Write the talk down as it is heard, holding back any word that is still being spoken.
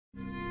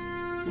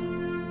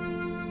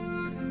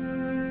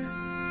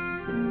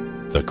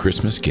The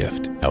Christmas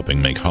Gift,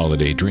 helping make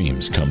holiday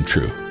dreams come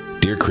true.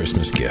 Dear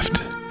Christmas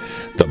Gift,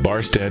 the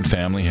Baarstad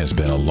family has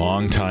been a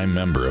long-time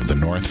member of the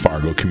North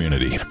Fargo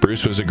community.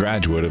 Bruce was a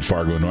graduate of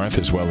Fargo North,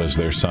 as well as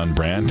their son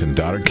Brant and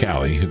daughter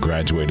Callie, who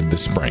graduated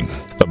this spring.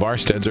 The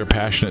Baarstads are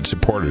passionate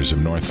supporters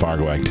of North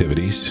Fargo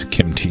activities.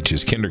 Kim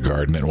teaches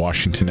kindergarten at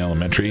Washington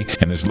Elementary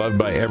and is loved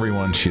by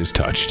everyone she has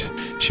touched.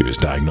 She was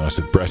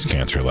diagnosed with breast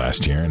cancer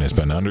last year and has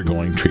been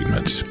undergoing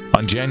treatments.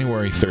 On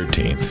January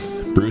 13th,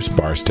 Bruce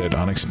Baarstad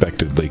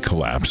unexpectedly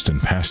collapsed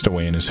and passed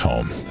away in his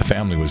home. The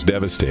family was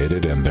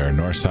devastated, and their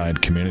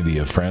Northside community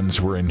of friends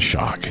were in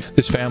shock.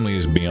 This family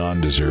is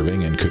beyond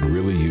deserving and could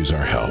really use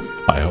our help.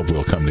 I hope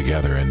we'll come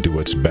together and do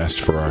what's best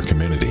for our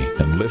community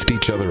and lift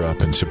each other up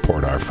and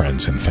support our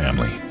friends and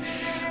family.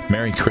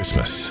 Merry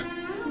Christmas.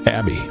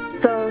 Abby.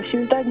 So she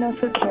was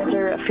diagnosed with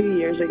cancer a few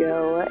years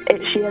ago.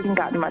 She hasn't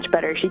gotten much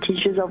better. She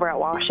teaches over at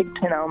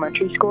Washington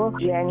Elementary School.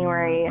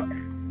 January,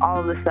 all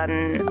of a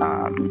sudden,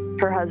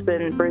 her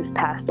husband, Bruce,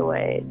 passed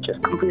away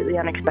just completely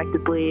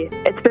unexpectedly.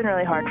 It's been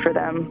really hard for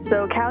them.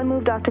 So Callie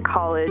moved off to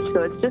college,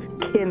 so it's just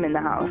Kim in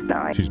the house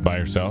now. She's by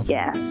herself?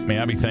 Yeah.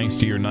 Abby, thanks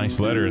to your nice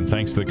letter and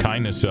thanks to the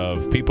kindness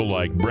of people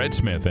like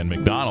Breadsmith and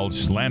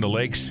McDonald's, Land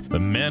O'Lakes, the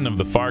men of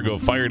the Fargo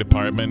Fire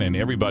Department, and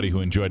everybody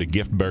who enjoyed a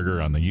gift burger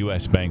on the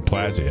U.S. Bank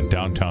Plaza in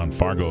downtown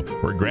Fargo,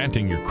 we're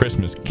granting your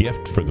Christmas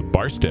gift for the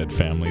Baarstad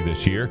family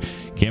this year.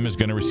 Kim is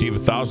going to receive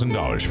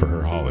 $1,000 for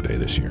her holiday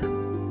this year.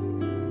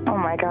 Oh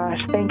my gosh,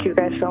 thank you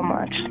guys so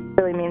much. It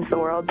really means the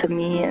world to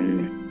me,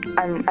 and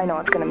I know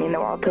it's going to mean the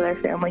world to their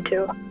family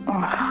too. Oh,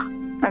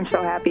 I'm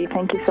so happy.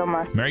 Thank you so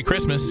much. Merry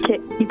Christmas.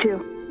 You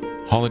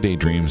too. Holiday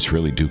dreams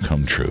really do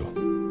come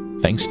true,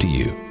 thanks to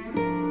you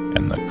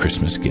and the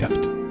Christmas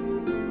Gift.